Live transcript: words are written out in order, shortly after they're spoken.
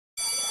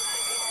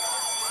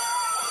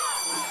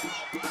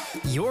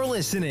You're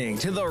listening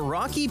to the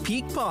Rocky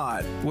Peak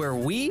Pod, where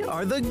we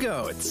are the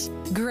GOATs.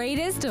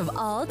 Greatest of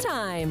all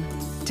time.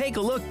 Take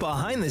a look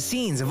behind the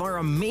scenes of our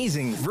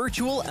amazing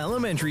virtual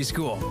elementary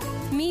school.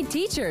 Meet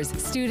teachers,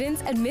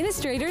 students,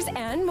 administrators,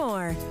 and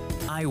more.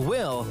 I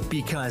will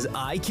because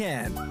I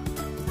can.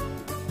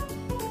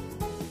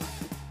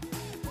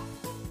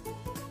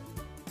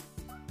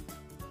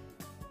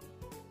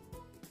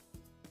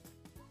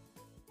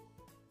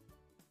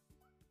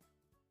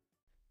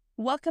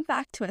 Welcome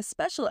back to a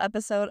special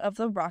episode of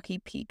the Rocky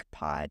Peak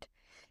Pod.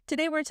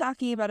 Today we're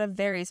talking about a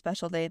very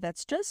special day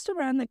that's just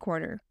around the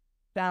corner,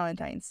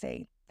 Valentine's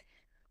Day.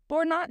 But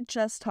we're not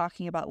just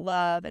talking about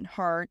love and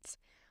hearts.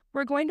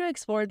 We're going to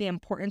explore the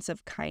importance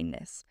of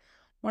kindness,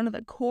 one of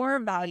the core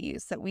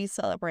values that we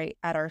celebrate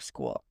at our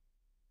school.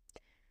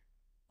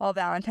 While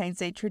Valentine's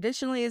Day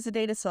traditionally is a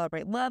day to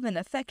celebrate love and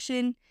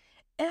affection,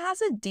 it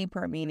has a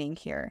deeper meaning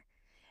here.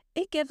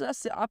 It gives us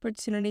the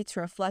opportunity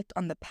to reflect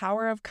on the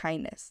power of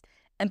kindness,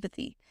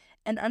 empathy,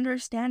 and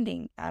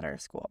understanding at our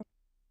school.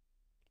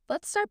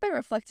 Let's start by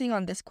reflecting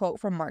on this quote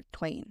from Mark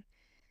Twain.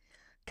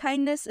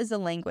 "Kindness is a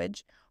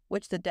language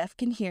which the deaf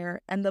can hear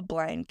and the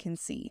blind can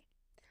see."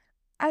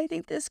 I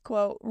think this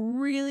quote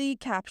really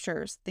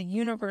captures the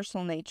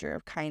universal nature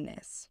of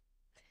kindness.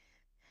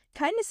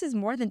 Kindness is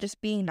more than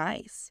just being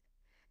nice.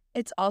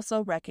 It's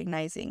also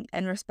recognizing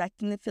and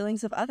respecting the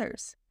feelings of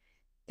others.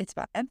 It's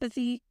about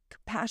empathy,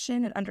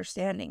 compassion, and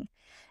understanding,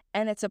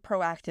 and it's a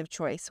proactive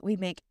choice we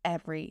make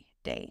every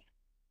day.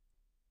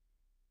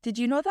 Did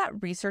you know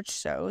that research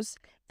shows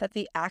that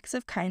the acts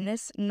of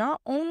kindness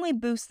not only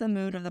boost the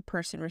mood of the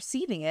person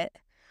receiving it,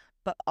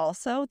 but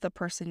also the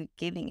person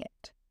giving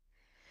it?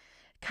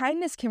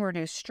 Kindness can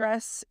reduce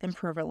stress,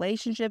 improve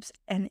relationships,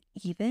 and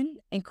even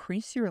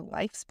increase your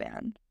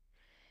lifespan.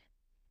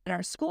 In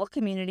our school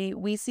community,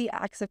 we see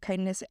acts of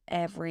kindness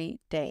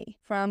every day,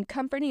 from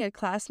comforting a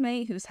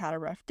classmate who's had a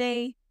rough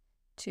day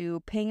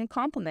to paying a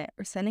compliment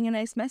or sending a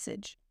nice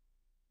message.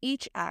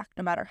 Each act,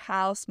 no matter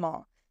how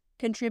small,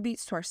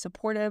 contributes to our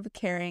supportive,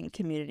 caring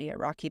community at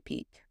Rocky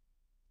Peak.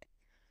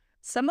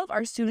 Some of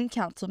our student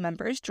council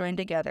members joined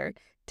together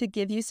to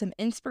give you some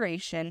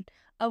inspiration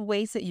of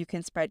ways that you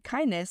can spread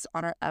kindness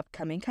on our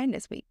upcoming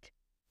Kindness Week.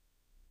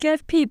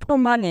 Give people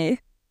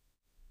money.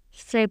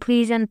 Say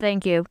please and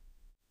thank you.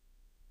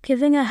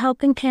 Giving a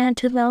helping hand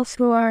to those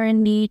who are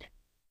in need.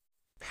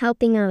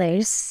 Helping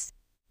others.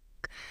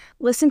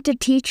 Listen to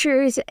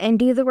teachers and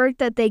do the work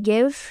that they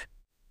give.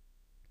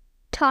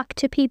 Talk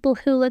to people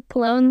who look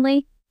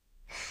lonely.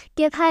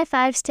 Give high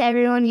fives to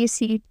everyone you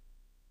see.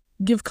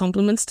 Give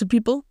compliments to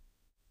people.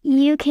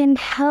 You can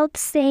help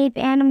save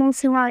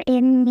animals who are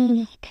in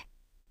need.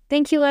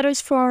 Thank you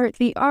letters for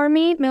the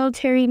Army,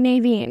 military,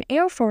 Navy, and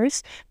Air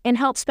Force, and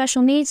help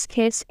special needs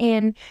kids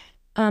and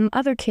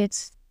other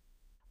kids.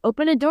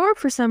 Open a door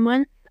for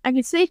someone. I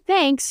can say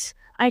thanks.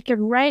 I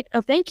can write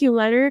a thank you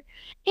letter,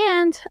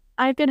 and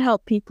I can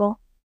help people.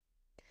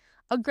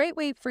 A great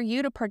way for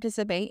you to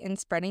participate in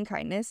spreading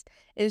kindness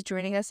is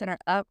joining us in our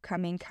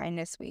upcoming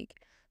Kindness Week,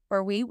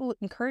 where we will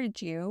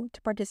encourage you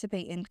to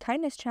participate in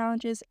kindness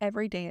challenges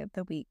every day of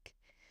the week.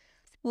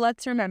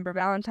 Let's remember,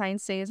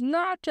 Valentine's Day is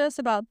not just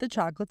about the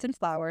chocolates and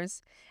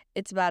flowers.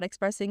 It's about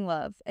expressing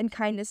love and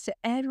kindness to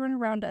everyone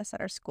around us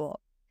at our school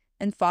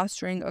and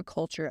fostering a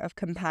culture of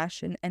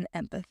compassion and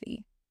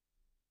empathy.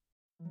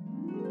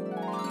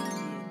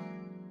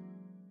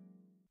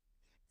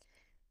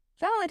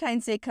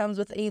 Valentine's Day comes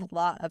with a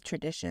lot of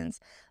traditions,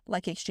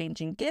 like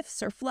exchanging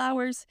gifts or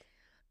flowers,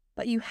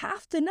 but you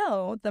have to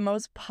know the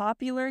most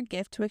popular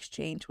gift to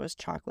exchange was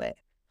chocolate.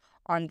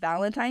 On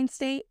Valentine's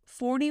Day,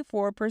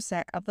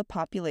 44% of the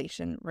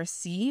population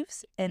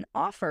receives and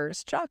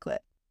offers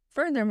chocolate.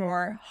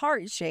 Furthermore,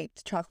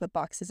 heart-shaped chocolate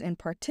boxes in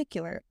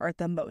particular are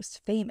the most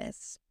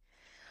famous.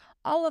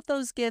 All of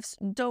those gifts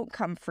don't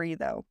come free,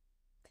 though.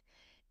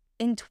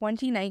 In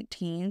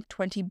 2019,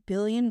 $20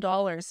 billion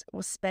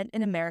was spent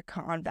in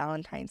America on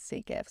Valentine's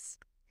Day gifts.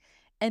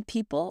 And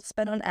people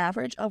spent an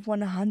average of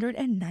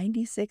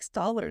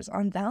 $196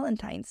 on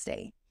Valentine's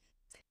Day.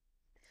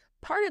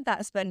 Part of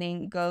that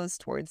spending goes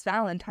towards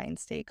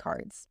Valentine's Day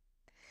cards.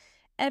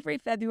 Every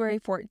February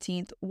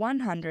 14th,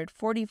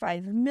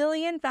 145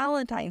 million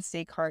Valentine's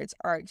Day cards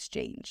are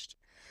exchanged,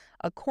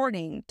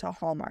 according to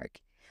Hallmark,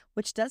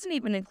 which doesn't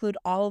even include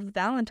all of the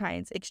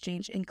Valentines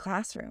exchanged in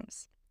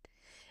classrooms.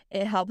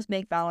 It helps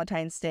make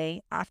Valentine's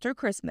Day, after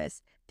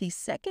Christmas, the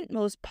second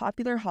most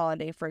popular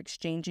holiday for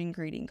exchanging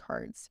greeting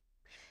cards.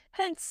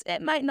 Hence,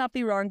 it might not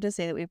be wrong to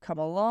say that we've come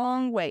a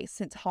long way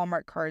since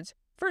Hallmark cards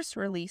first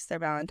released their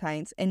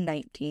Valentines in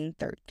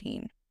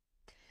 1913.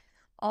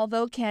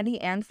 Although candy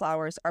and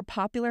flowers are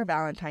popular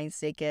Valentine's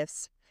Day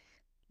gifts,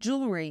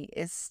 jewelry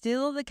is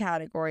still the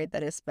category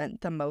that is spent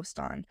the most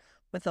on,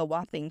 with a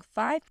whopping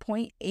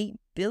 $5.8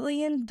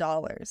 billion.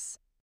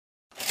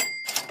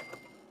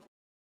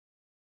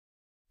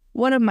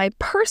 One of my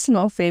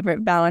personal favorite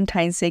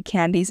Valentine's Day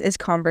candies is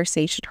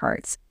conversation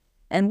hearts.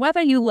 And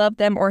whether you love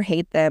them or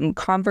hate them,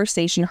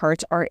 conversation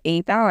hearts are a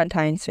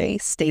Valentine's Day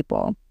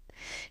staple.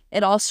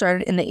 It all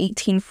started in the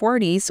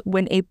 1840s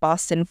when a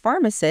Boston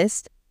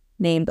pharmacist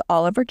named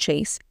Oliver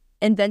Chase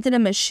invented a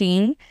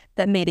machine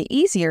that made it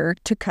easier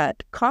to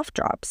cut cough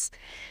drops.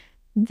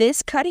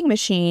 This cutting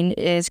machine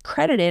is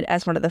credited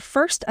as one of the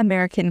first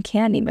American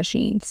candy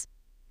machines.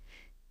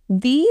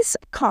 These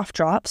cough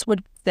drops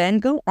would then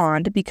go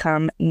on to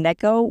become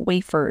Necco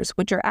wafers,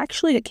 which are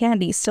actually a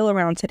candy still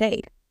around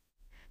today.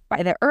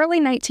 By the early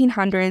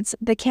 1900s,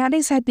 the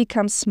candies had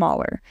become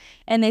smaller,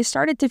 and they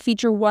started to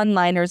feature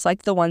one-liners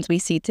like the ones we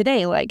see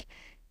today, like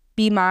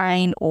Be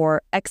Mine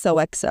or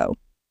XOXO.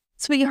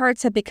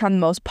 Sweethearts have become the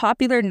most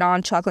popular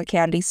non-chocolate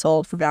candy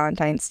sold for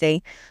Valentine's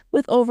Day,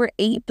 with over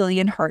 8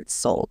 billion hearts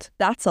sold.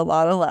 That's a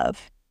lot of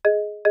love.